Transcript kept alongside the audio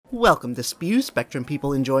Welcome to Spew, Spectrum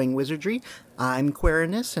People Enjoying Wizardry. I'm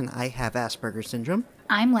Quirinus, and I have Asperger's Syndrome.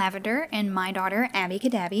 I'm Lavender, and my daughter, Abby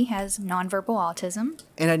Kadabi, has nonverbal autism.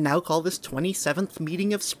 And I now call this 27th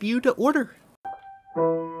meeting of Spew to order.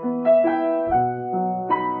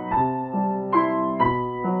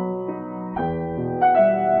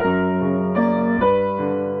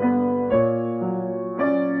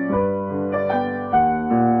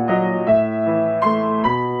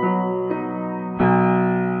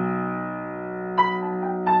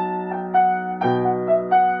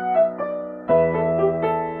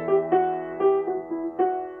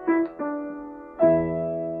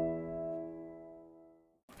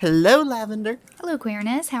 Hello, Lavender. Hello,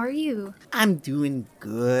 Queerness. How are you? I'm doing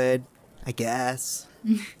good, I guess.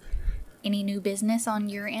 Any new business on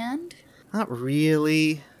your end? Not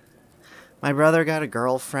really. My brother got a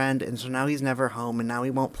girlfriend, and so now he's never home, and now he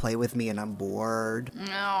won't play with me, and I'm bored.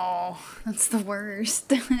 No, that's the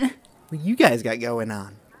worst. What you guys got going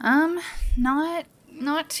on?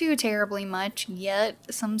 Not too terribly much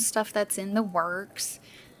yet. Some stuff that's in the works.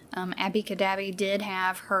 Abby Kadabi did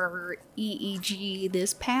have her EEG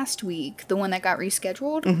this past week, the one that got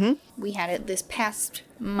rescheduled. Mm-hmm. We had it this past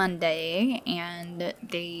Monday, and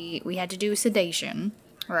we had to do sedation,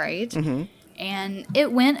 right? Mm-hmm. And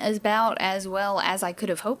it went about as well as I could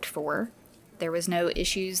have hoped for. There was no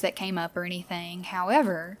issues that came up or anything.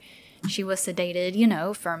 However, she was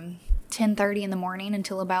sedated, from 10:30 in the morning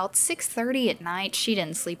until about 6:30 at night. She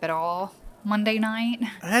didn't sleep at all Monday night.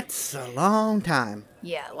 That's a long time.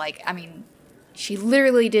 Yeah, she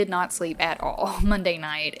literally did not sleep at all Monday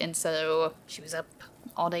night, and so she was up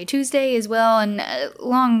all day Tuesday as well, and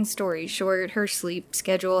long story short, her sleep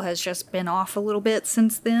schedule has just been off a little bit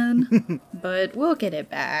since then, but we'll get it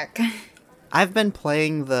back. I've been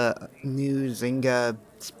playing the new Zynga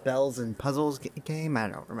Spells and Puzzles game. I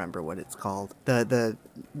don't remember what it's called. The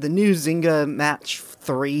new Zynga Match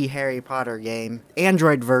 3 Harry Potter game.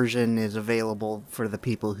 Android version is available for the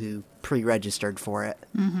people who pre-registered for it.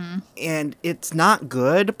 Mm-hmm. And it's not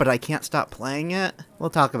good, but I can't stop playing it. We'll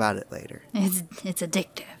talk about it later. It's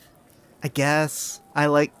addictive. I guess I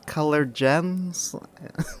like colored gems.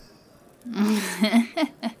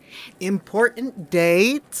 Important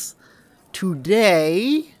dates.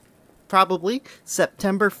 Today, probably,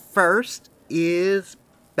 September 1st, is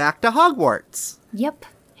Back to Hogwarts. Yep.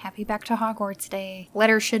 Happy Back to Hogwarts Day.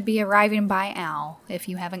 Letter should be arriving by Al, if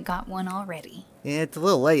you haven't got one already. It's a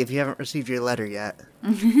little late if you haven't received your letter yet.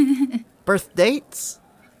 Birth dates.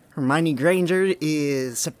 Hermione Granger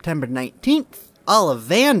is September 19th.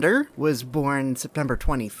 Ollivander was born September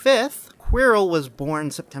 25th. Quirrell was born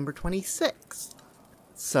September 26th.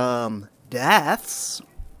 Some deaths.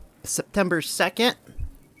 September 2nd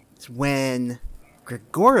is when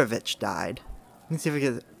Grigorovich died. Let me see if I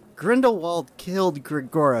can... Grindelwald killed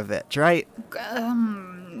Grigorovich, right?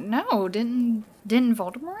 No, didn't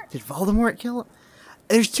Voldemort? Did Voldemort kill him?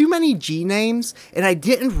 There's too many G names, and I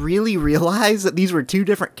didn't really realize that these were two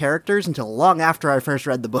different characters until long after I first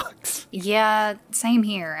read the books. Yeah, same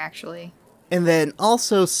here, actually. And then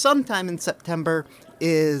also sometime in September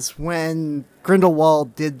is when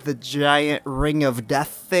Grindelwald did the giant Ring of Death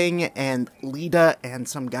thing, and Lita and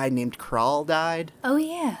some guy named Kral died. Oh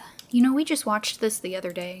yeah. We just watched this the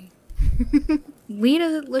other day.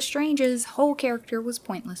 Lita Lestrange's whole character was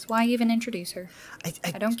pointless. Why even introduce her?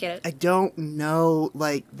 I don't get it. I don't know.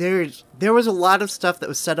 There was a lot of stuff that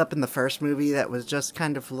was set up in the first movie that was just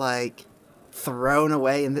kind of thrown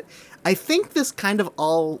away, and I think this kind of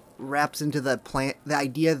all wraps into the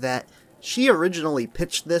idea that she originally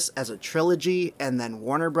pitched this as a trilogy, and then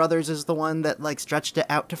Warner Brothers is the one that stretched it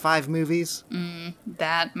out to 5 movies.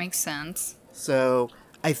 That makes sense. So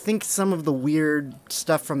I think some of the weird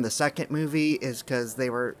stuff from the second movie is because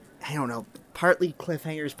they were, I don't know, partly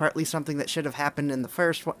cliffhangers, partly something that should have happened in the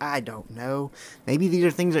first one. I don't know. Maybe these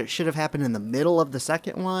are things that should have happened in the middle of the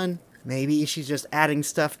second one. Maybe she's just adding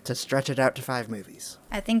stuff to stretch it out to 5 movies.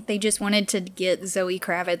 I think they just wanted to get Zoe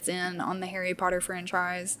Kravitz in on the Harry Potter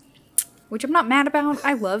franchise, which I'm not mad about.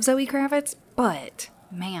 I love Zoe Kravitz, but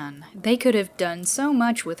man, they could have done so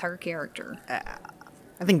much with her character.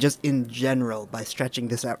 I think just in general, by stretching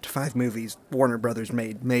this out to 5 movies, Warner Brothers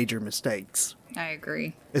made major mistakes. I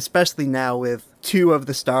agree. Especially now with 2 of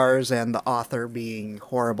the stars and the author being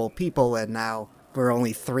horrible people, and now we're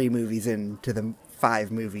only 3 movies into the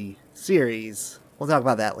 5-movie series. We'll talk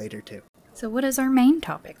about that later, too. So what is our main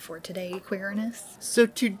topic for today, Queerness? So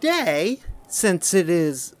today, since it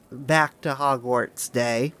is Back to Hogwarts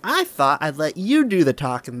Day, I thought I'd let you do the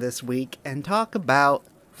talking this week and talk about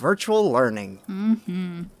virtual learning.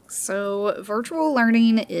 Mm-hmm. So, virtual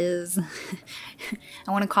learning is,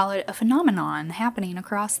 I want to call it a phenomenon happening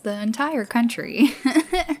across the entire country.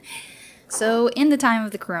 So, in the time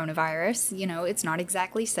of the coronavirus, it's not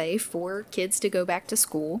exactly safe for kids to go back to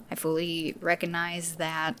school. I fully recognize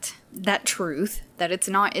that truth, that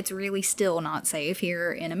it's really still not safe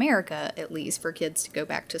here in America, at least, for kids to go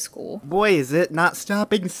back to school. Boy, is it not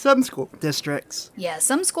stopping some school districts. Yeah,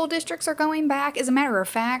 some school districts are going back. As a matter of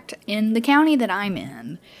fact, in the county that I'm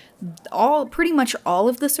in, pretty much all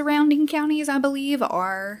of the surrounding counties, I believe,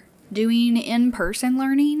 are doing in-person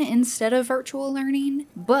learning instead of virtual learning,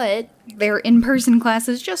 but their in-person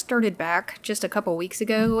classes just started back just a couple weeks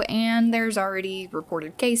ago, and there's already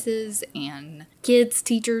reported cases and kids,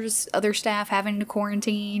 teachers, other staff having to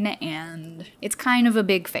quarantine, and it's kind of a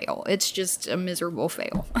big fail. It's just a miserable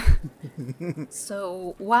fail.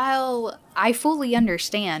 So while I fully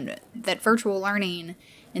understand that virtual learning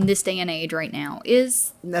in this day and age right now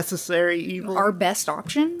is necessary evil, our best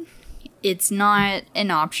option, it's not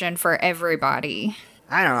an option for everybody.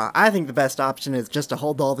 I don't know. I think the best option is just to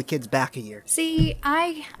hold all the kids back a year. See,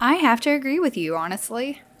 I have to agree with you,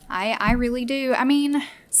 honestly. I really do. I mean,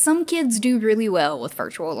 some kids do really well with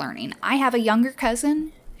virtual learning. I have a younger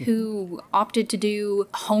cousin who opted to do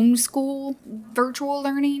homeschool virtual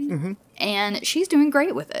learning, and she's doing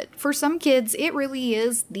great with it. For some kids, it really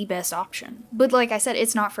is the best option. But like I said,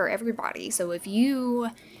 it's not for everybody. So if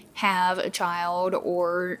you have a child,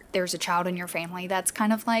 or there's a child in your family that's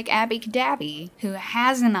kind of like Abby Cadabby, who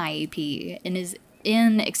has an IEP and is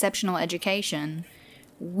in exceptional education,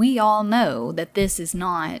 we all know that this is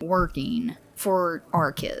not working for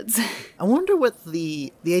our kids. I wonder what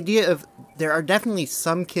the idea of, there are definitely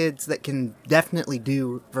some kids that can definitely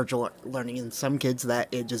do virtual learning and some kids that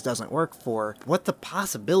it just doesn't work for. What the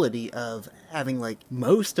possibility of having like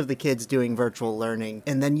most of the kids doing virtual learning,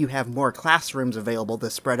 and then you have more classrooms available to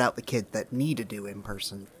spread out the kids that need to do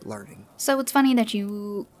in-person learning. So it's funny that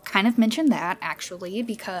you kind of mentioned that, actually,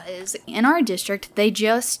 because in our district, they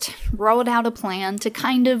just rolled out a plan to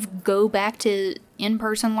kind of go back to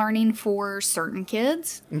in-person learning for certain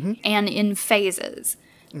kids, and in phases.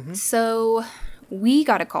 So we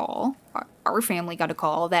got a call, our family got a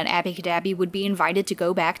call, that Abby Cadabby would be invited to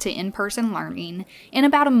go back to in-person learning in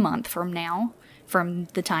about a month from now, from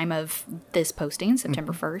the time of this posting,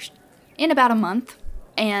 September 1st. In about a month.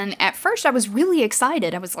 And at first I was really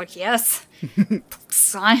excited. I was like, yes,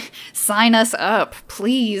 sign us up,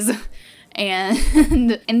 please. And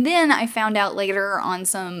then I found out later on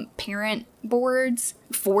some parent boards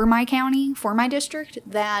for my county, for my district,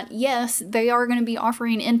 that yes, they are going to be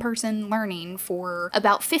offering in-person learning for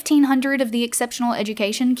about 1,500 of the exceptional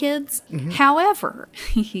education kids. However,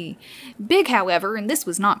 big however, and this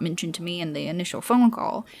was not mentioned to me in the initial phone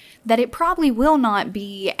call, that it probably will not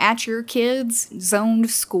be at your kid's zoned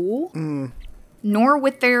school, nor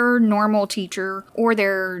with their normal teacher or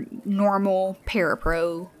their normal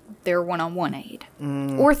parapro, their one-on-one aide,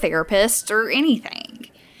 or therapist, or anything.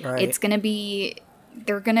 Right. It's going to be,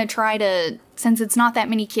 they're going to try to, since it's not that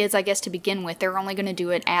many kids, I guess, to begin with, they're only going to do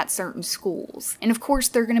it at certain schools. And of course,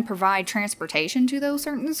 they're going to provide transportation to those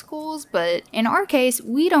certain schools, but in our case,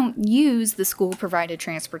 we don't use the school-provided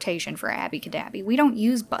transportation for Abby Cadabby. We don't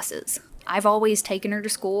use buses. I've always taken her to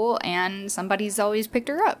school, and somebody's always picked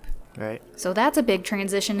her up. Right. So that's a big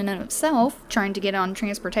transition in and of itself, trying to get on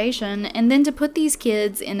transportation, and then to put these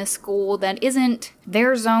kids in a school that isn't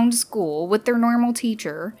their zoned school with their normal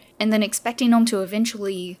teacher, and then expecting them to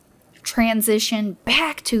eventually transition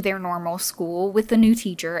back to their normal school with a new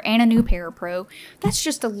teacher and a new parapro. That's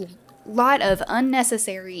just a lot of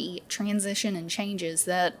unnecessary transition and changes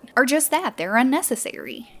that are just that. They're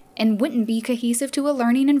unnecessary and wouldn't be cohesive to a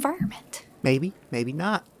learning environment. Maybe, maybe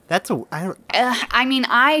not. I mean,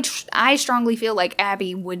 I strongly feel like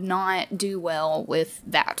Abby would not do well with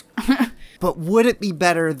that. But would it be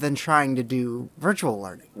better than trying to do virtual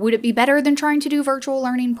learning? Would it be better than trying to do virtual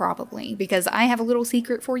learning? Probably. Because I have a little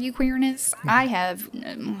secret for you, queerness.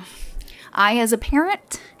 I, as a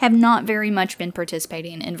parent, have not very much been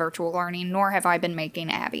participating in virtual learning, nor have I been making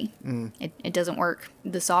Abby. It doesn't work.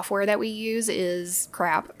 The software that we use is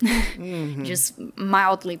crap. Just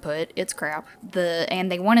mildly put, it's crap. And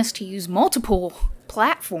they want us to use multiple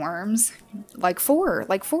platforms, like four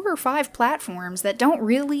or five platforms that don't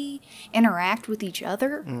really interact with each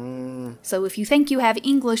other. So if you think you have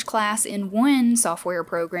English class in one software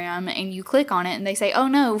program and you click on it and they say, oh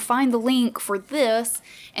no, find the link for this,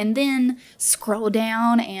 and then scroll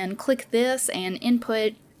down and click this and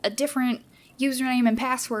input a different username and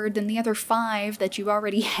password than the other 5 that you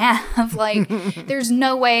already have. Like, there's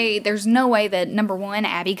no way that, number one,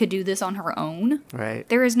 Abby could do this on her own. Right.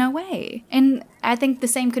 There is no way. And I think the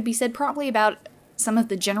same could be said probably about some of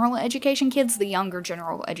the general education kids, the younger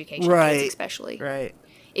general education kids especially. Right.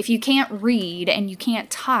 If you can't read and you can't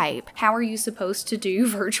type, how are you supposed to do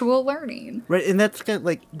virtual learning? Right, and that's kind of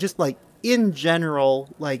like, just like, in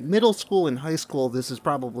general, like, middle school and high school, this is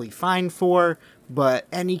probably fine for, but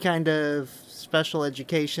any kind of special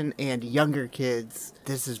education and younger kids,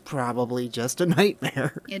 this is probably just a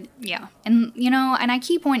nightmare. Yeah. And, and I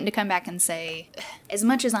keep wanting to come back and say, as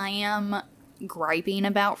much as I am griping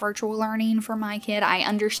about virtual learning for my kid, I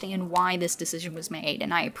understand why this decision was made,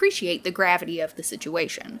 and I appreciate the gravity of the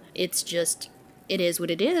situation. It's just, it is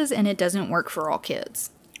what it is, and it doesn't work for all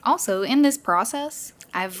kids. Also, in this process,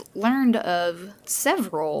 I've learned of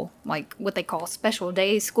several, like, what they call special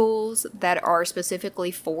day schools that are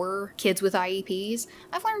specifically for kids with IEPs.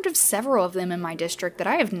 I've learned of several of them in my district that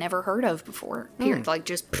I have never heard of before. Period. Like,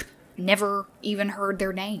 just never even heard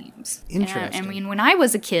their names. Interesting. I mean, when I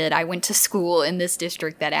was a kid, I went to school in this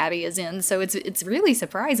district that Abby is in, so it's really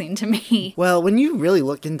surprising to me. Well, when you really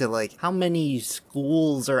look into, like, how many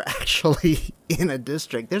schools are actually in a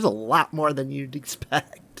district, there's a lot more than you'd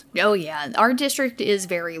expect. Oh yeah, our district is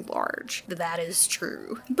very large. That is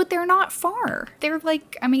true. But they're not far. They're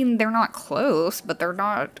like, I mean, they're not close, but they're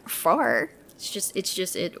not far.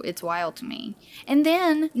 It's wild to me. And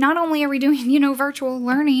then, not only are we doing, virtual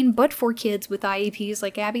learning, but for kids with IEPs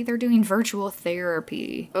like Abby, they're doing virtual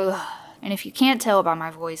therapy. Ugh. And if you can't tell by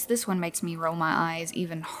my voice, this one makes me roll my eyes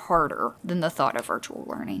even harder than the thought of virtual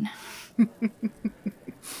learning.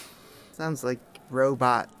 Sounds like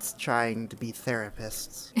robots trying to be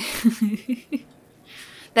therapists.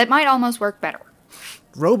 That might almost work better.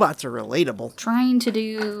 Robots are relatable. Trying to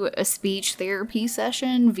do a speech therapy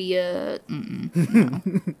session via... no,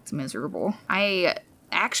 it's miserable. I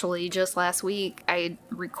actually, just last week, I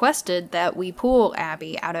requested that we pull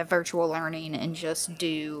Abby out of virtual learning and just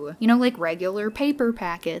do, like regular paper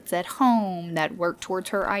packets at home that work towards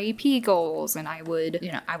her IEP goals. And I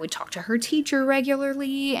would talk to her teacher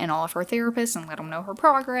regularly and all of her therapists and let them know her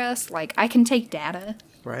progress. Like, I can take data.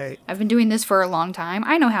 Right. I've been doing this for a long time.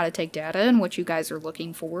 I know how to take data and what you guys are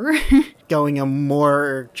looking for. Going a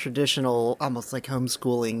more traditional, almost like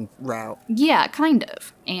homeschooling route. Yeah, kind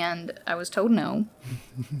of. And I was told no.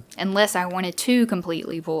 Unless I wanted to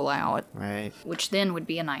completely pull out. Right. Which then would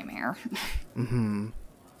be a nightmare. Mm-hmm.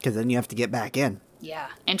 Because then you have to get back in. Yeah,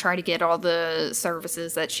 and try to get all the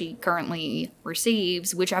services that she currently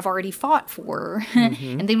receives, which I've already fought for.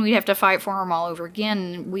 Mm-hmm. And then we'd have to fight for them all over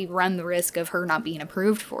again. We run the risk of her not being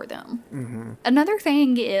approved for them. Mm-hmm. Another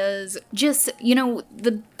thing is just,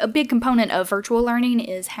 a big component of virtual learning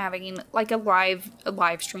is having like a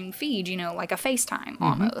live stream feed, like a FaceTime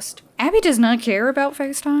almost. Abby does not care about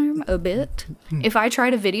FaceTime a bit. If I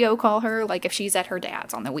try to video call her, like if she's at her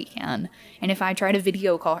dad's on the weekend, and if I try to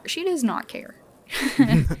video call her, she does not care.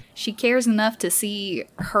 She cares enough to see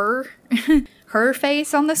her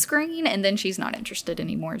face on the screen, and then she's not interested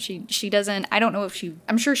anymore. She doesn't, I don't know if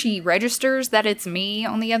I'm sure she registers that it's me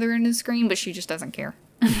on the other end of the screen, but she just doesn't care.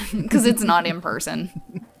 Because it's not in person.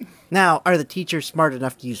 Now, are the teachers smart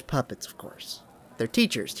enough to use puppets, of course? They're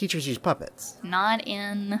teachers. Teachers use puppets. Not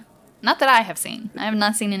that I have seen. I have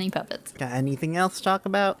not seen any puppets. Got anything else to talk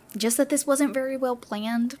about? Just that this wasn't very well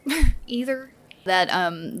planned either. That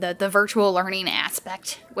the virtual learning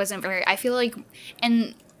aspect wasn't very, I feel like,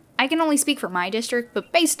 and I can only speak for my district,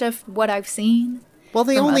 but based off what I've seen. Well,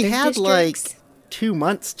 they only had like 2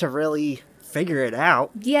 months to really figure it out.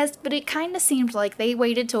 Yes, but it kind of seemed like they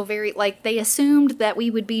waited till they assumed that we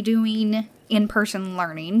would be doing in-person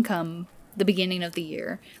learning come the beginning of the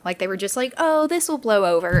year. Like, they were just like, oh, this will blow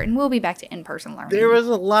over and we'll be back to in-person learning. There was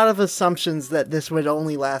a lot of assumptions that this would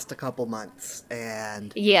only last a couple months,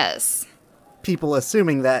 and... Yes. People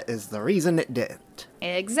assuming that is the reason it didn't.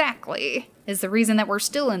 Exactly. Is the reason that we're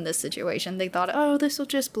still in this situation. They thought, oh, this will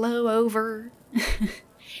just blow over.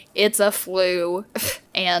 It's a flu.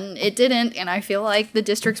 And it didn't, and I feel like the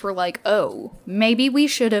districts were like, oh, maybe we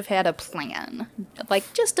should have had a plan.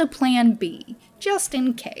 Like, just a plan B. Just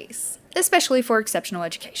in case. Especially for exceptional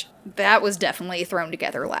education. That was definitely thrown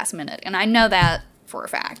together last minute, and I know that for a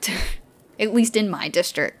fact. At least in my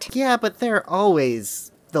district. Yeah, but they're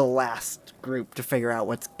always the last group to figure out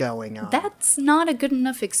what's going on. That's not a good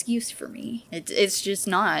enough excuse for me. It's just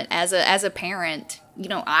not. As a parent,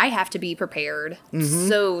 I have to be prepared. Mm-hmm.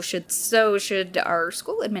 So should our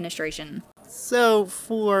school administration. So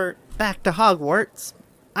for Back to Hogwarts,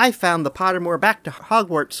 I found the Pottermore Back to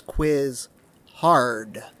Hogwarts quiz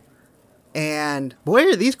hard. And boy,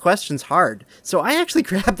 are these questions hard. So I actually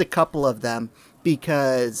grabbed a couple of them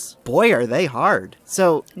because boy, are they hard.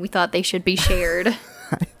 So We thought they should be shared.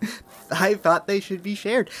 I thought they should be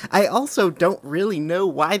shared. I also don't really know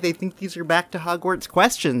why they think these are back to Hogwarts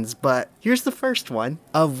questions, but here's the first one.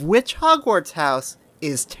 Of which Hogwarts house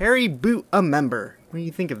is Terry Boot a member? What do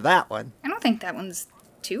you think of that one? I don't think that one's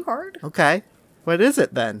too hard. Okay. What is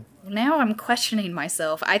it then? Now I'm questioning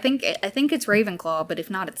myself. I think it's Ravenclaw, but if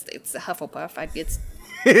not, it's Hufflepuff. It's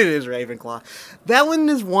It is Ravenclaw. That one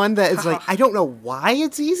is one that is like, I don't know why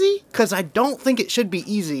it's easy, because I don't think it should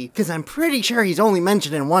be easy, because I'm pretty sure he's only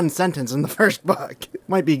mentioned in one sentence in the first book.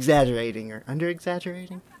 Might be exaggerating or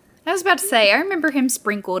under-exaggerating. I was about to say, I remember him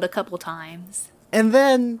sprinkled a couple times. And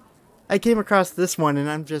then I came across this one, and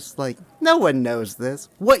I'm just like, no one knows this.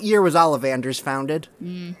 What year was Ollivanders founded?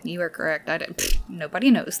 You are correct.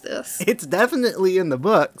 Nobody knows this. It's definitely in the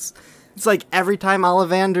books. It's like every time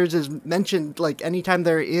Ollivanders is mentioned, like anytime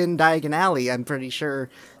they're in Diagon Alley, I'm pretty sure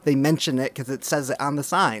they mention it because it says it on the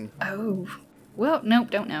sign. Oh. Well,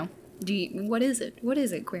 nope, don't know. What is it? What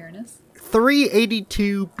is it, Queerness?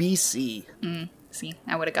 382 BC. See,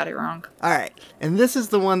 I would have got it wrong. Alright, and this is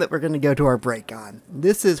the one that we're going to go to our break on.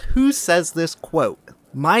 This is Who Says This Quote.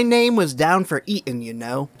 My name was down for Eton, you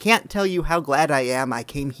know. Can't tell you how glad I am I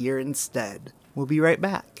came here instead. We'll be right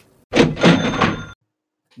back.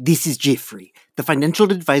 This is Jeffrey, the financial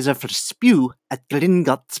advisor for Spew at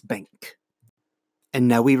Gringotts Bank. And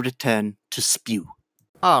now we return to Spew.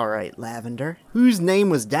 Alright, Lavender. Whose name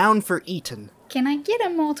was down for Eton? Can I get a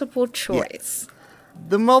multiple choice? Yes.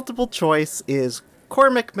 The multiple choice is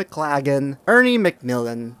Cormac McLaggen, Ernie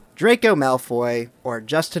Macmillan, Draco Malfoy, or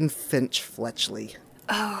Justin Finch Fletchley.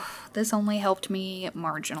 This only helped me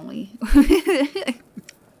marginally.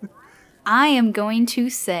 I am going to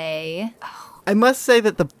say... I must say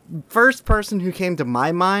that the first person who came to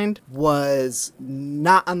my mind was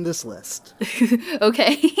not on this list.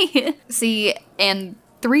 Okay. See, and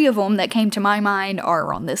 3 of them that came to my mind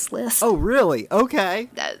are on this list. Oh, really? Okay.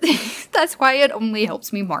 That's why it only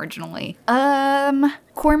helps me marginally.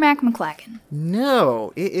 Cormac McLaggen.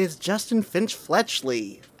 No, it is Justin Finch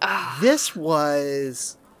Fletchley. This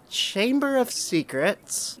was Chamber of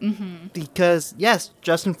Secrets. Because, yes,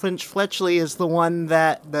 Justin Finch Fletchley is the one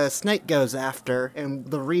that the snake goes after, and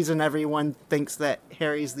the reason everyone thinks that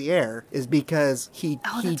Harry's the heir is because he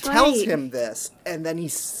tells right. him this, and then he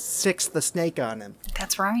sicks the snake on him.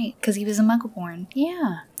 That's right, because he was a Muggleborn.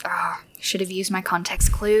 Yeah. Should have used my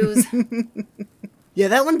context clues. Yeah,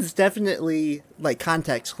 that one's definitely, like,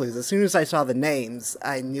 context clues. As soon as I saw the names,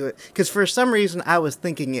 I knew it. Because for some reason, I was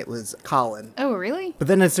thinking it was Colin. Oh, really? But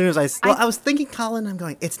then as soon as I was thinking Colin, I'm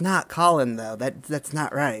going, it's not Colin, though. That's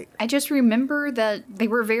not right. I just remember that they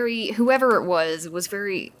were whoever it was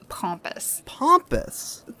very pompous.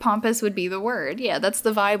 Pompous? Pompous would be the word. Yeah, that's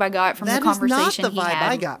the vibe I got from the conversation That is not the vibe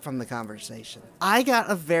I got from the conversation. I got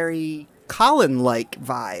a very Colin-like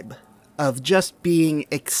vibe of just being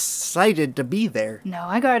excited to be there. No,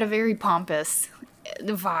 I got a very pompous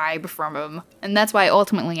vibe from him. And that's why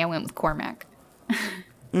ultimately I went with Cormac.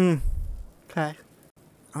 Okay.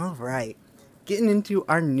 All right. Getting into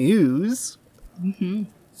our news.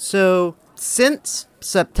 So, since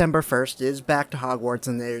September 1st is Back to Hogwarts,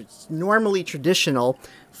 and it's normally traditional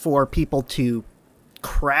for people to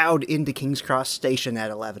crowd into King's Cross Station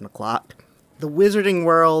at 11 o'clock, the Wizarding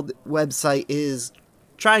World website is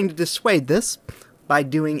trying to dissuade this by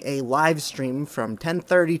doing a live stream from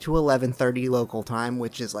 10:30 to 11:30 local time,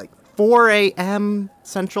 which is like 4 a.m.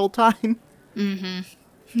 Central Time.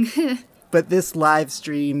 But this live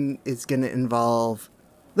stream is going to involve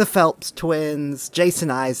the Phelps twins,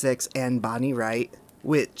 Jason Isaacs, and Bonnie Wright,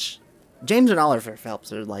 which James and Oliver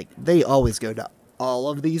Phelps are like, they always go to all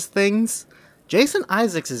of these things. Jason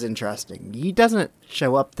Isaacs is interesting. He doesn't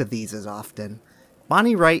show up to these as often.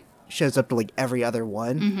 Bonnie Wright shows up to like every other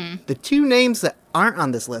one. The 2 names that aren't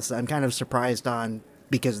on this list that I'm kind of surprised on,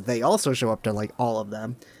 because they also show up to like all of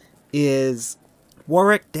them, is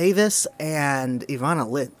Warwick Davis and Ivana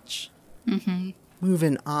Lynch.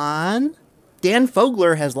 Moving on. Dan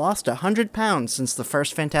Fogler has lost 100 pounds since the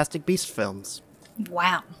first Fantastic Beasts films.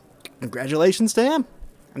 Wow. Congratulations to him.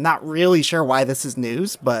 I'm not really sure why this is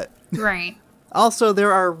news, but... Right. Also,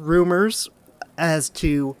 there are rumors as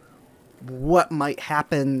to what might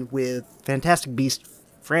happen with Fantastic Beasts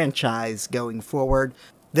franchise going forward.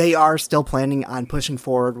 They are still planning on pushing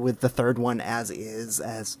forward with the 3rd one as is,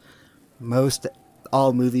 as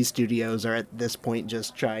all movie studios are at this point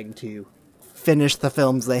just trying to finish the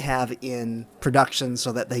films they have in production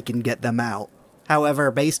so that they can get them out.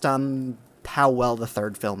 However, based on how well the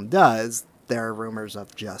 3rd film does, there are rumors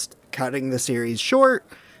of just cutting the series short.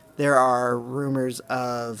 There are rumors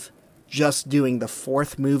of just doing the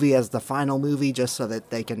fourth movie as the final movie just so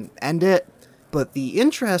that they can end it. But the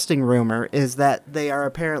interesting rumor is that they are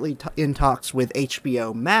apparently in talks with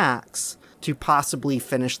HBO Max to possibly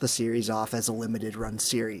finish the series off as a limited run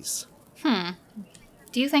series. Do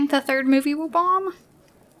you think the third movie will bomb?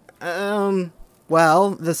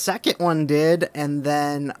 Well, the second one did, and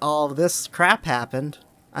then all this crap happened.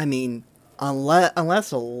 I mean,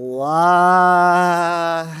 unless a lot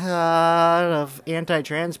of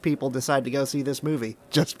anti-trans people decide to go see this movie,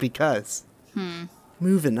 just because.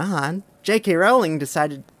 Moving on, J.K. Rowling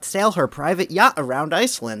decided to sail her private yacht around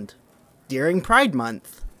Iceland during Pride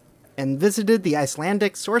Month, and visited the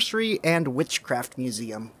Icelandic Sorcery and Witchcraft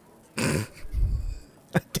Museum.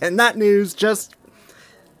 Again, that news, just...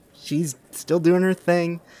 she's still doing her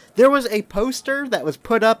thing. There was a poster that was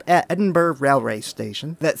put up at Edinburgh Railway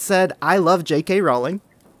Station that said, "I love J.K. Rowling."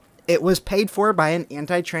 It was paid for by an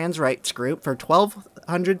anti-trans rights group for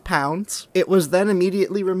 £1,200. It was then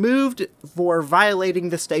immediately removed for violating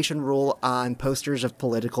the station rule on posters of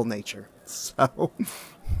political nature. So,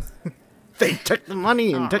 they took the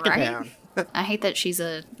money and took it down. I hate that she's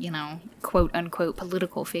a, quote-unquote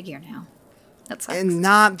political figure now. That sucks. And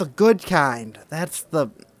not the good kind. That's the...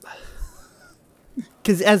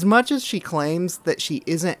 Because as much as she claims that she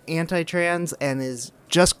isn't anti-trans and is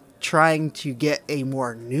just trying to get a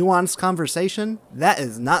more nuanced conversation, that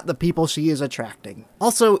is not the people she is attracting.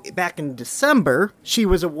 Also, back in December, she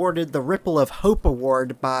was awarded the Ripple of Hope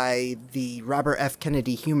Award by the Robert F.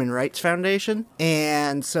 Kennedy Human Rights Foundation.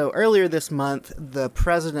 And so earlier this month, the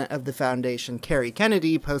president of the foundation, Kerry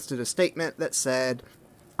Kennedy, posted a statement that said,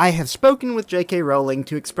 "I have spoken with J.K. Rowling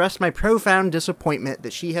to express my profound disappointment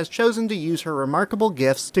that she has chosen to use her remarkable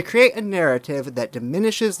gifts to create a narrative that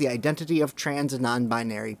diminishes the identity of trans and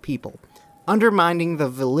non-binary people, undermining the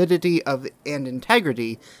validity of and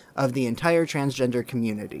integrity of the entire transgender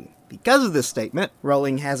community." Because of this statement,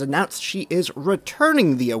 Rowling has announced she is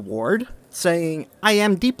returning the award, saying, "I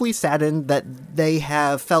am deeply saddened that they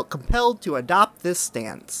have felt compelled to adopt this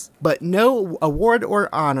stance. But no award or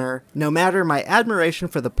honor, no matter my admiration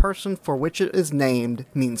for the person for which it is named,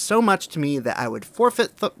 means so much to me that I would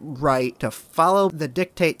forfeit the right to follow the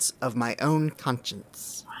dictates of my own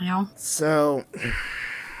conscience." Well, So,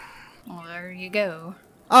 well, there you go.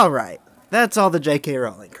 alright, that's all the J.K.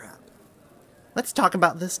 Rowling crap. Let's talk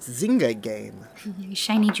about this Zynga game.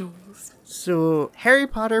 Shiny jewels. So, Harry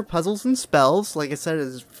Potter Puzzles and Spells, like I said,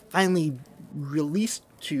 is finally released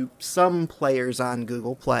to some players on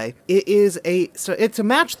Google Play. It's a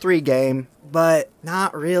match 3 game, but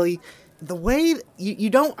not really. The way you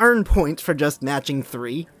don't earn points for just matching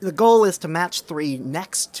 3. The goal is to match 3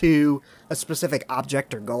 next to a specific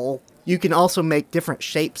object or goal. You can also make different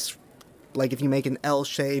shapes. Like if you make an L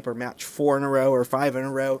shape or match 4 in a row or 5 in a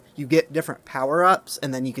row, you get different power-ups,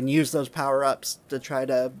 and then you can use those power-ups to try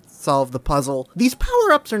to solve the puzzle. These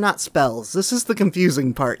power-ups are not spells. This is the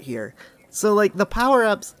confusing part here. So, like, the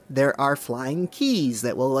power-ups, there are flying keys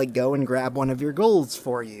that will, like, go and grab one of your goals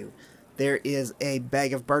for you. There is a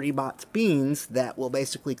bag of Bertie Bott's beans that will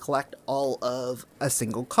basically collect all of a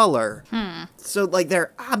single color. So, like,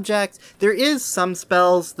 they're objects. There is some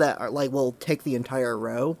spells that are, like, will take the entire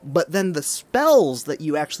row. But then the spells that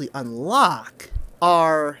you actually unlock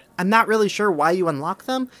are... I'm not really sure why you unlock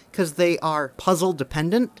them, because they are puzzle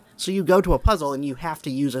dependent. So you go to a puzzle and you have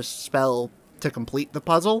to use a spell to complete the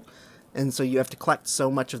puzzle. And so you have to collect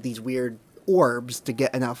so much of these weird orbs to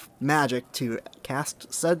get enough magic to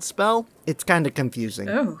cast said spell. It's kind of confusing.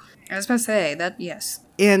 Oh, I was about to say that, yes.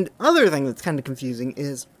 And other thing that's kind of confusing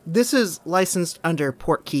is this is licensed under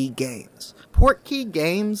Portkey Games. Portkey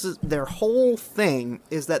Games, their whole thing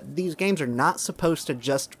is that these games are not supposed to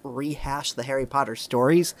just rehash the Harry Potter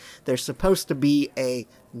stories. They're supposed to be a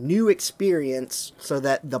new experience so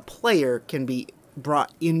that the player can be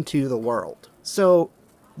brought into the world. So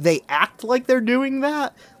they act like they're doing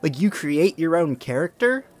that. Like, you create your own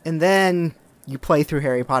character, and then you play through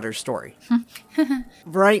Harry Potter's story.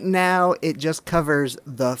 Right now, it just covers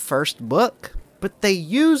the first book, but they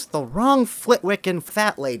use the wrong Flitwick and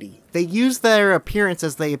Fat Lady. They use their appearance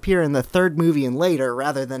as they appear in the third movie and later,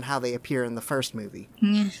 rather than how they appear in the first movie.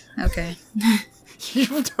 Okay.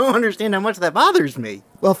 You don't understand how much that bothers me.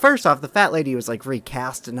 Well, first off, the Fat Lady was, like,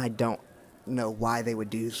 recast, and I don't know why they would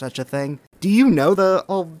do such a thing. Do you know the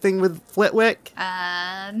whole thing with Flitwick?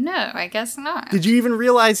 No, I guess not. Did you even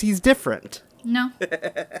realize he's different? No.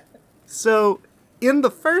 So, in the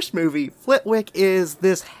first movie, Flitwick is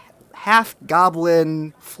this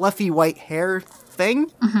half-goblin, fluffy white hair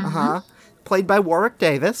thing. Played by Warwick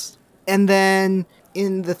Davis. And then,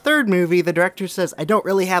 in the third movie, the director says, "I don't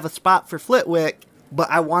really have a spot for Flitwick," but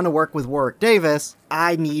I want to work with Warwick Davis.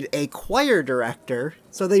 I need a choir director.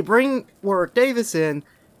 So they bring Warwick Davis in,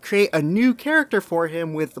 create a new character for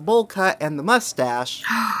him with the bowl cut and the mustache,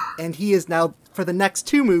 and he is now, for the next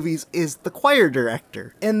 2 movies, is the choir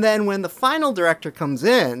director. And then when the final director comes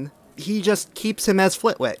in, he just keeps him as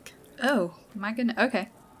Flitwick. Oh, my goodness. Okay.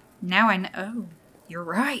 Now I know. Oh, you're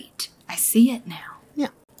right. I see it now. Yeah.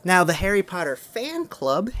 Now, the Harry Potter fan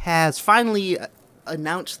club has finally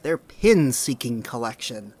announced their pin-seeking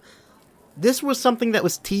collection. This was something that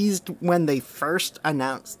was teased when they first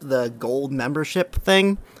announced the gold membership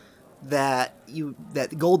thing, that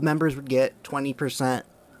gold members would get 20%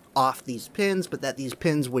 off these pins, but that these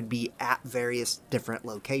pins would be at various different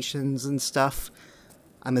locations and stuff.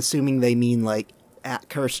 I'm assuming they mean like at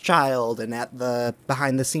Cursed Child and at the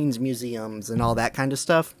behind-the-scenes museums and all that kind of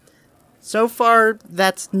stuff. So far,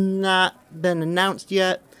 that's not been announced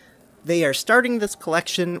yet. They are starting this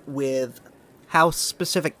collection with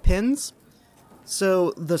house-specific pins.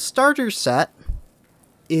 So the starter set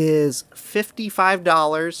is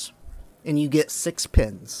 $55, and you get 6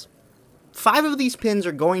 pins. 5 of these pins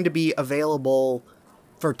are going to be available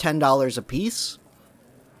for $10 a piece.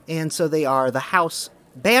 And so they are the house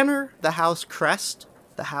banner, the house crest,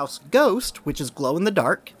 the house ghost, which is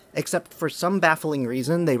glow-in-the-dark, except for some baffling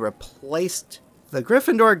reason, they replaced the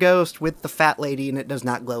Gryffindor ghost with the fat lady, and it does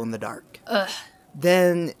not glow in the dark. Ugh.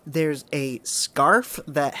 Then there's a scarf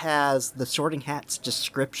that has the Sorting Hat's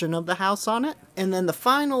description of the house on it. And then the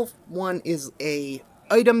final one is a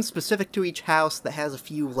item specific to each house that has a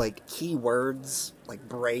few, like, keywords, like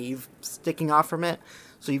brave, sticking off from it.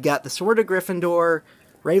 So you've got the Sword of Gryffindor,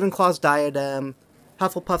 Ravenclaw's diadem,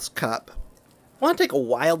 Hufflepuff's cup. Want to take a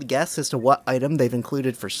wild guess as to what item they've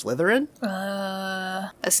included for Slytherin?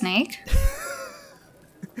 A snake?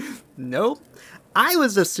 Nope. I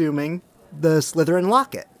was assuming the Slytherin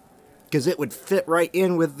locket, because it would fit right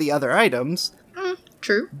in with the other items.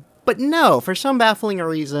 True. But no, for some baffling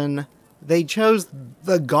reason, they chose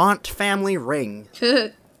the Gaunt family ring.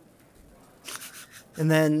 And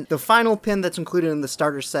then the final pin that's included in the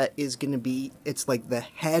starter set is going to be, it's like the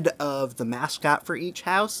head of the mascot for each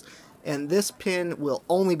house. And this pin will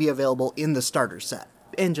only be available in the starter set.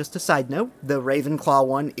 And just a side note, the Ravenclaw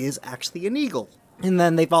one is actually an eagle. And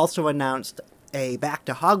then they've also announced a Back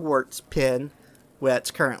to Hogwarts pin that's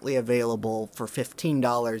currently available for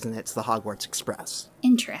 $15, and it's the Hogwarts Express.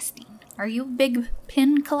 Interesting. Are you a big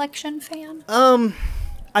pin collection fan?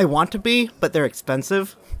 I want to be, but they're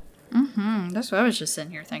expensive. That's what I was just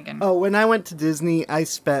sitting here thinking. Oh, when I went to Disney, I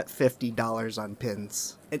spent $50 on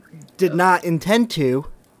pins. It did not intend to,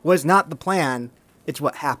 was not the plan, it's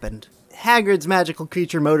what happened. Hagrid's Magical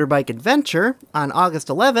Creature Motorbike Adventure on August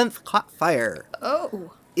 11th caught fire.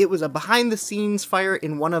 Oh. It was a behind-the-scenes fire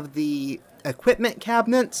in one of the equipment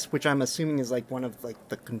cabinets, which I'm assuming is like one of like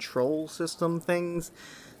the control system things.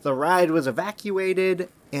 The ride was evacuated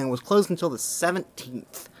and was closed until the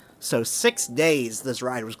 17th. So 6 days this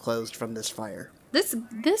ride was closed from this fire. This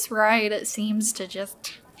ride, it seems to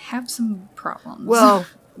just have some problems. Well,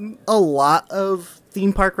 a lot of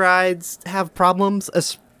theme park rides have problems,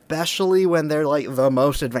 especially when they're like the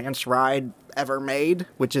most advanced ride ever made,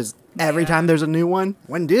 which is every time there's a new one.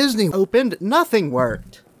 When Disney opened, nothing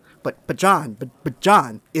worked. But John,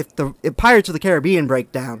 if Pirates of the Caribbean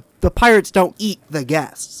break down, the pirates don't eat the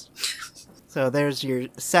guests. So there's your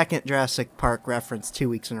second Jurassic Park reference 2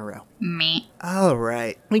 weeks in a row. Me. All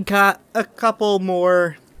right. We got a couple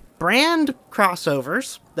more brand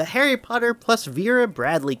crossovers. The Harry Potter plus Vera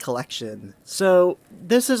Bradley collection. So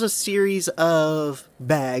this is a series of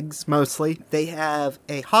bags, mostly. They have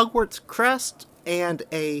a Hogwarts crest and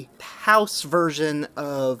a house version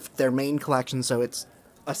of their main collection. So it's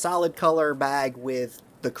a solid color bag with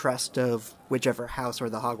the crest of whichever house or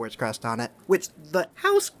the Hogwarts crest on it. Which the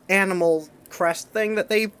house animal crest thing that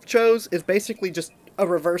they chose is basically just a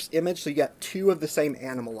reverse image, so you got 2 of the same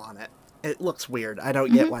animal on it. It looks weird. I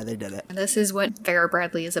don't get why they did it. This is what Vera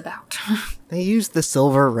Bradley is about. They used the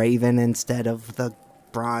silver raven instead of the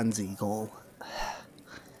bronze eagle.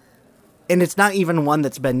 And it's not even one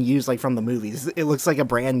that's been used like from the movies. It looks like a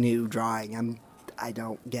brand new drawing. I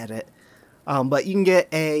don't get it. But you can get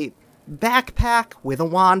a backpack with a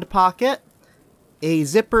wand pocket, a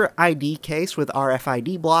zipper ID case with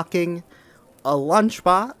RFID blocking, a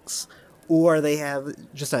lunchbox, or they have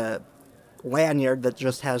just a lanyard that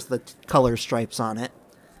just has the color stripes on it.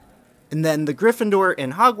 And then the Gryffindor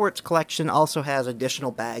and Hogwarts collection also has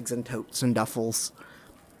additional bags and totes and duffels.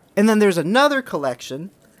 And then there's another collection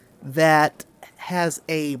that has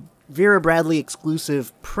a Vera Bradley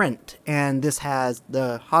exclusive print, and this has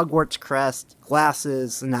the Hogwarts crest,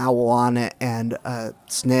 glasses, an owl on it, and a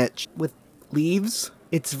snitch with leaves.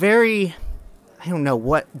 It's very, I don't know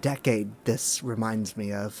what decade this reminds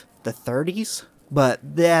me of. The 30s? But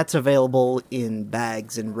that's available in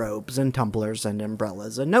bags and robes and tumblers and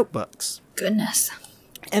umbrellas and notebooks. Goodness.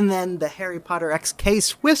 And then the Harry Potter X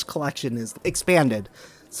K-Swiss collection is expanded.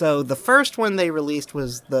 So the first one they released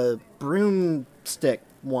was the broomstick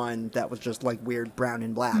one that was just like weird brown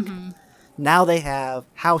and black. Now they have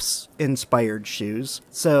house-inspired shoes.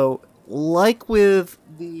 So like with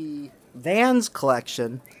the Vans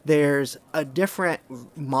collection, there's a different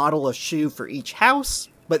model of shoe for each house,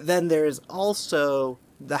 but then there's also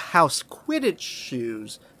the house Quidditch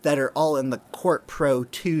shoes that are all in the Court Pro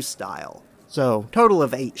 2 style. So total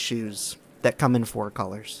of 8 shoes that come in 4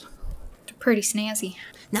 colors. Pretty snazzy.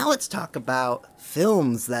 Now let's talk about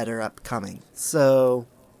films that are upcoming. So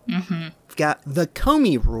we've got The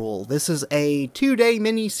Comey Rule. This is a 2-day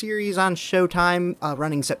miniseries on Showtime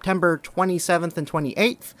running September 27th and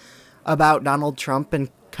 28th about Donald Trump and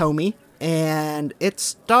Comey. And it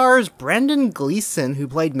stars Brendan Gleeson, who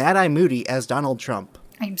played Mad-Eye Moody as Donald Trump.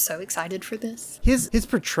 I'm so excited for this. His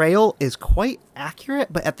portrayal is quite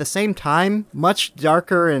accurate, but at the same time, much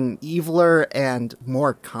darker and eviler and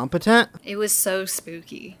more competent. It was so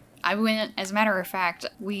spooky. I went, as a matter of fact,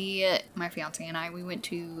 my fiance and I, we went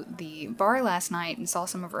to the bar last night and saw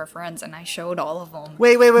some of our friends, and I showed all of them.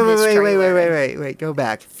 Wait, go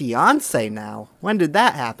back. Fiance now? When did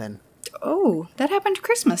that happen? Oh, that happened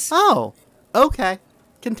Christmas. Oh, okay.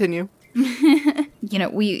 Continue. You know,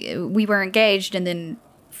 we were engaged, and then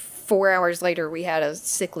 4 hours later we had a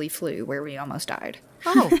sickly flu where we almost died.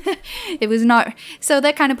 Oh. It was not, so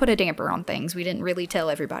that kind of put a damper on things. We didn't really tell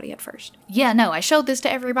everybody at first. Yeah, no, I showed this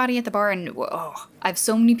to everybody at the bar, and I have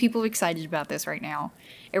so many people excited about this right now.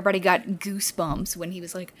 Everybody got goosebumps when he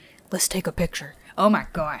was like, let's take a picture. Oh my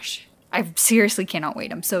gosh. I seriously cannot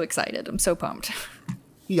wait. I'm so excited. I'm so pumped.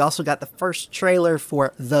 He also got the first trailer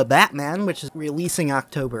for The Batman, which is releasing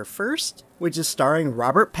October 1st, which is starring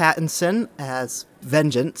Robert Pattinson as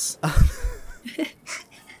Vengeance.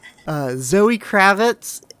 Zoe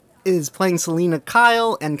Kravitz is playing Selena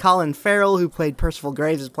Kyle, and Colin Farrell, who played Percival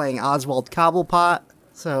Graves, is playing Oswald Cobblepot.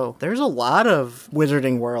 So there's a lot of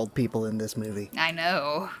Wizarding World people in this movie. I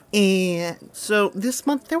know. And so this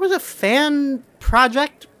month there was a fan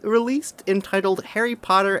project released entitled Harry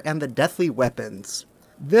Potter and the Deathly Weapons.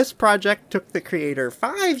 This project took the creator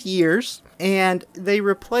 5 years, and they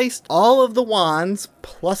replaced all of the wands,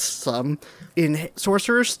 plus some, in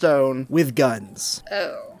Sorcerer's Stone with guns.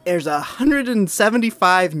 Oh. There's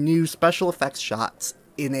 175 new special effects shots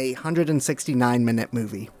in a 169-minute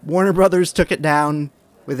movie. Warner Brothers took it down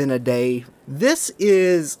within a day. This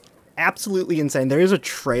is absolutely insane. There is a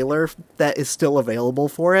trailer that is still available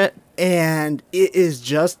for it, and it is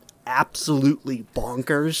just absolutely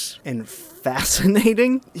bonkers and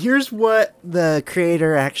fascinating. Here's what the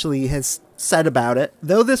creator actually has said about it.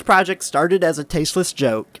 Though this project started as a tasteless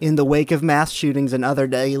joke in the wake of mass shootings and other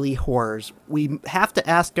daily horrors, we have to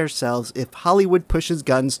ask ourselves if Hollywood pushes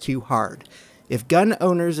guns too hard. If gun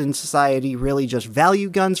owners in society really just value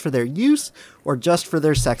guns for their use or just for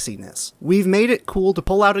their sexiness. We've made it cool to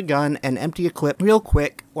pull out a gun and empty a clip real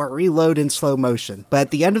quick or reload in slow motion. But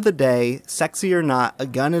at the end of the day, sexy or not, a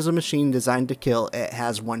gun is a machine designed to kill. It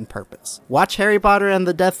has one purpose. Watch Harry Potter and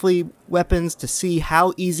the Deathly Weapons to see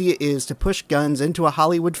how easy it is to push guns into a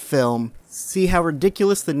Hollywood film. See how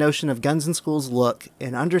ridiculous the notion of guns in schools look,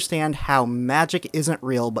 and understand how magic isn't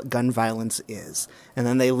real but gun violence is. And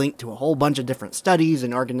then they link to a whole bunch of different studies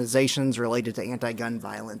and organizations related to anti-gun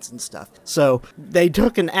violence and stuff. So they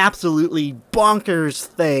took an absolutely bonkers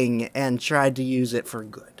thing and tried to use it for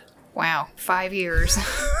good. Wow, 5 years.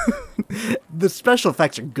 The special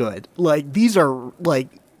effects are good. Like, these are, like,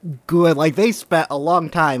 good. Like, they spent a long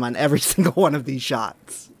time on every single one of these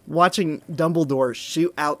shots. Watching Dumbledore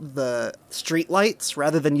shoot out the streetlights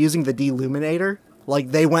rather than using the deluminator,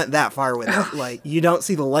 like, they went that far with it. Like, you don't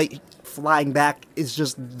see the light flying back, it's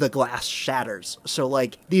just the glass shatters. So,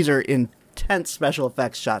 like, these are intense special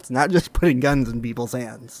effects shots, not just putting guns in people's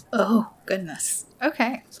hands. Oh, goodness.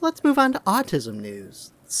 Okay. So let's move on to autism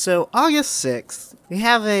news. So August 6th, we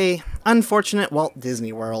have a unfortunate Walt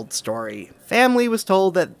Disney World story. Family was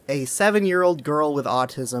told that a 7-year-old girl with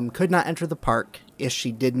autism could not enter the park if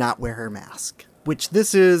she did not wear her mask. Which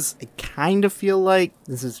this is, I kind of feel like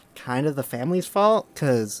this is kind of the family's fault,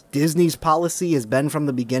 because Disney's policy has been from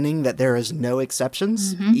the beginning that there is no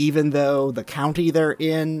exceptions, even though the county they're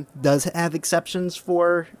in does have exceptions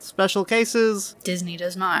for special cases. Disney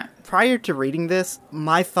does not. Prior to reading this,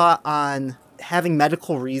 my thought on having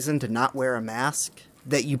medical reason to not wear a mask,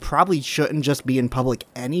 that you probably shouldn't just be in public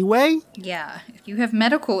anyway. Yeah, if you have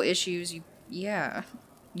medical issues, yeah.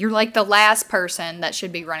 You're like the last person that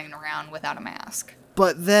should be running around without a mask.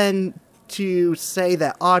 But then to say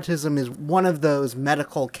that autism is one of those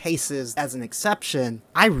medical cases as an exception,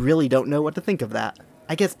 I really don't know what to think of that.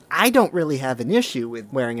 I guess I don't really have an issue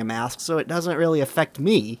with wearing a mask, so it doesn't really affect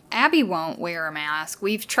me. Abby won't wear a mask.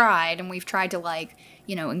 We've tried, and we've tried to, like,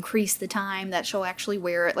 you know, increase the time that she'll actually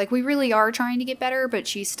wear it. Like, we really are trying to get better, but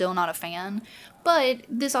she's still not a fan. But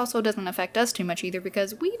this also doesn't affect us too much either,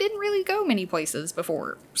 because we didn't really go many places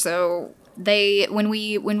before. So when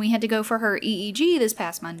we had to go for her EEG this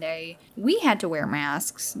past Monday, we had to wear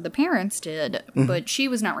masks. The parents did, but she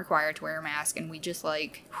was not required to wear a mask, and we just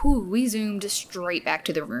we zoomed straight back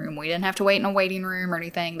to the room. We didn't have to wait in a waiting room or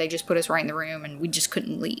anything. They just put us right in the room, and we just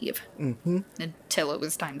couldn't leave until it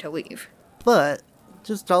was time to leave. But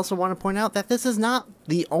just also want to point out that this is not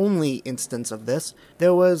the only instance of this.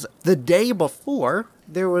 There was, the day before,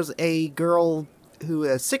 there was a girl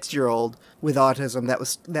a 6-year-old with autism that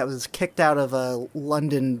was kicked out of a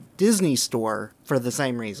London Disney store for the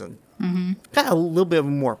same reason. Got a little bit of a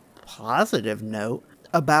more positive note.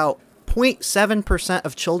 About 0.7%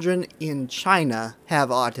 of children in China have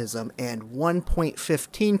autism and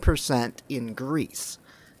 1.15% in Greece.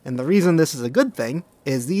 And the reason this is a good thing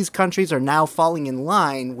is these countries are now falling in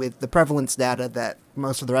line with the prevalence data that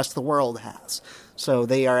most of the rest of the world has. So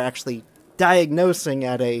they are actually diagnosing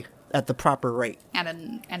at the proper rate. At a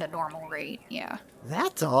normal rate, yeah.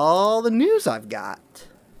 That's all the news I've got.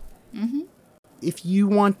 If you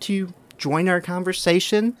want to join our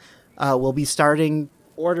conversation, we'll be starting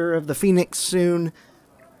Order of the Phoenix soon.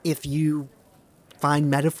 If you find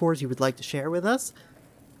metaphors you would like to share with us,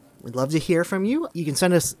 we'd love to hear from you. You can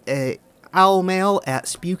send us a owl mail at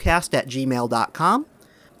spewcast@gmail.com.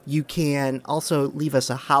 You can also leave us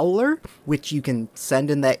a howler, which you can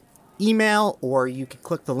send in that email, or you can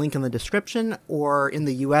click the link in the description, or in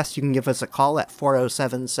the US you can give us a call at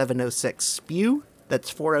 407-706-SPEW.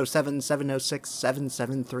 That's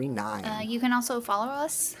 407-706-7739. You can also follow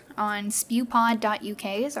us on spewpod.uk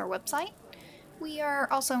is our website. We are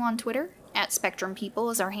also on Twitter, at Spectrum People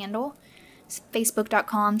is our handle,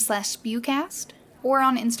 facebook.com/spewcast, or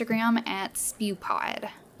on Instagram at spewpod,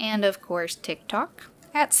 and of course TikTok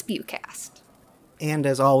at spewcast. And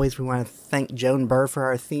as always, we want to thank Joan Burr for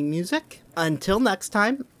our theme music. Until next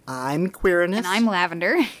time, I'm Quirinus. And I'm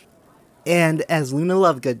Lavender. And as Luna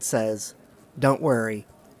Lovegood says, don't worry,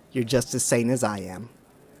 you're just as sane as I am.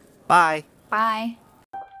 Bye. Bye.